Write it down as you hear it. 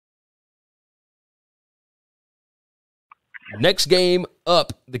Next game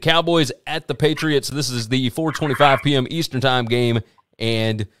up, the Cowboys at the Patriots. This is the 4:25 p.m. Eastern time game,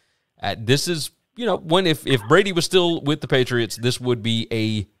 and this is, if Brady was still with the Patriots, this would be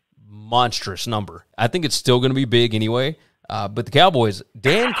a monstrous number. I think it's still going to be big anyway, but the Cowboys,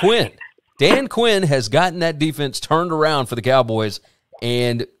 Dan Quinn has gotten that defense turned around for the Cowboys,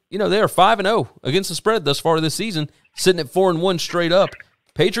 and, they are 5-0 against the spread thus far this season, sitting at 4-1 straight up.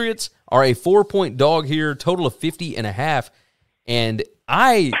 Patriots are a 4-point dog here, total of 50.5. And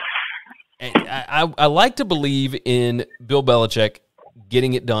I like to believe in Bill Belichick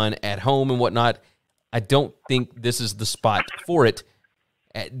getting it done at home and whatnot. I don't think this is the spot for it.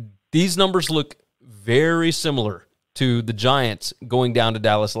 These numbers look very similar to the Giants going down to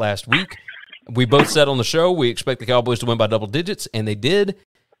Dallas last week. We both said on the show we expect the Cowboys to win by double digits, and they did.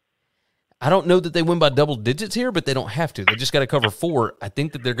 I don't know that they win by double digits here, but they don't have to. They just got to cover 4. I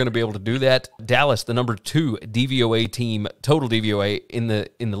think that they're going to be able to do that. Dallas, the number 2 DVOA team, total DVOA in the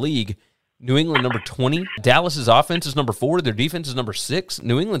league. New England, number 20. Dallas's offense is number 4. Their defense is number 6.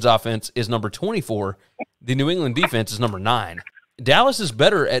 New England's offense is number 24. The New England defense is number 9. Dallas is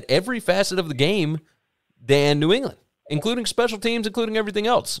better at every facet of the game than New England, including special teams, including everything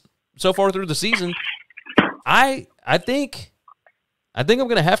else. So far through the season, I think I'm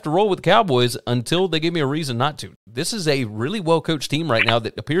going to have to roll with the Cowboys until they give me a reason not to. This is a really well-coached team right now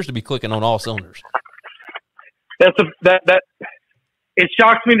that appears to be clicking on all cylinders. It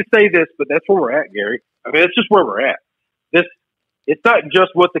shocks me to say this, but that's where we're at, Gary. I mean, it's just where we're at. It's not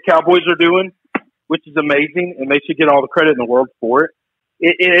just what the Cowboys are doing, which is amazing, and they should get all the credit in the world for it.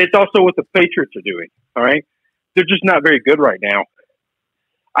 It's also what the Patriots are doing, all right? They're just not very good right now.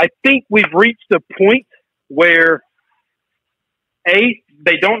 I think we've reached a point where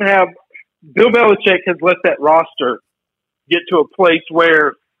they don't have – Bill Belichick has let that roster get to a place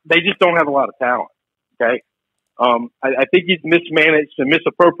where they just don't have a lot of talent, okay? I think he's mismanaged and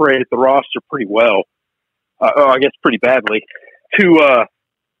misappropriated the roster pretty well, I guess pretty badly, to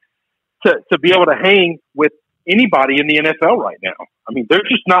be able to hang with anybody in the NFL right now. I mean, they're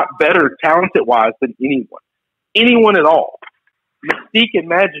just not better talented-wise than anyone at all. Mystique and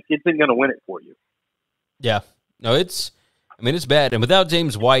magic isn't going to win it for you. Yeah. No, it's bad. And without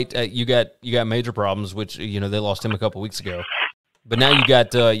James White, you got major problems, which, they lost him a couple weeks ago. But now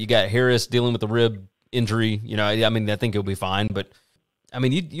you got Harris dealing with the rib injury. I think he'll be fine. But,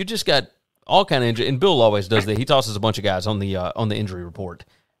 you just got all kind of injury. And Bill always does that. He tosses a bunch of guys on the injury report.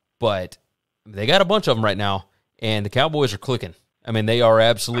 But they got a bunch of them right now, and the Cowboys are clicking. They are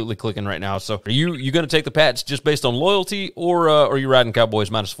absolutely clicking right now. So are you going to take the Pats just based on loyalty, or are you riding Cowboys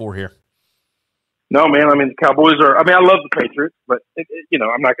 -4 here? No, man. The Cowboys are. I love the Patriots, but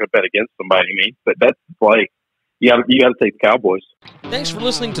I'm not going to bet against them by any means. But that's the play. You got to take the Cowboys. Thanks for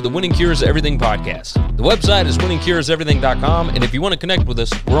listening to the Winning Cures Everything podcast. The website is winningcureseverything.com, and if you want to connect with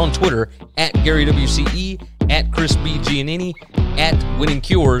us, we're on Twitter @GaryWCE, @ChrisB.Giannini,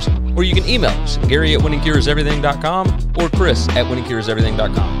 @WinningCures, or you can email us, Gary@winningcureseverything.com or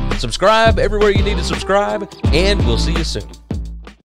Chris@winningcureseverything.com. Subscribe everywhere you need to subscribe, and we'll see you soon.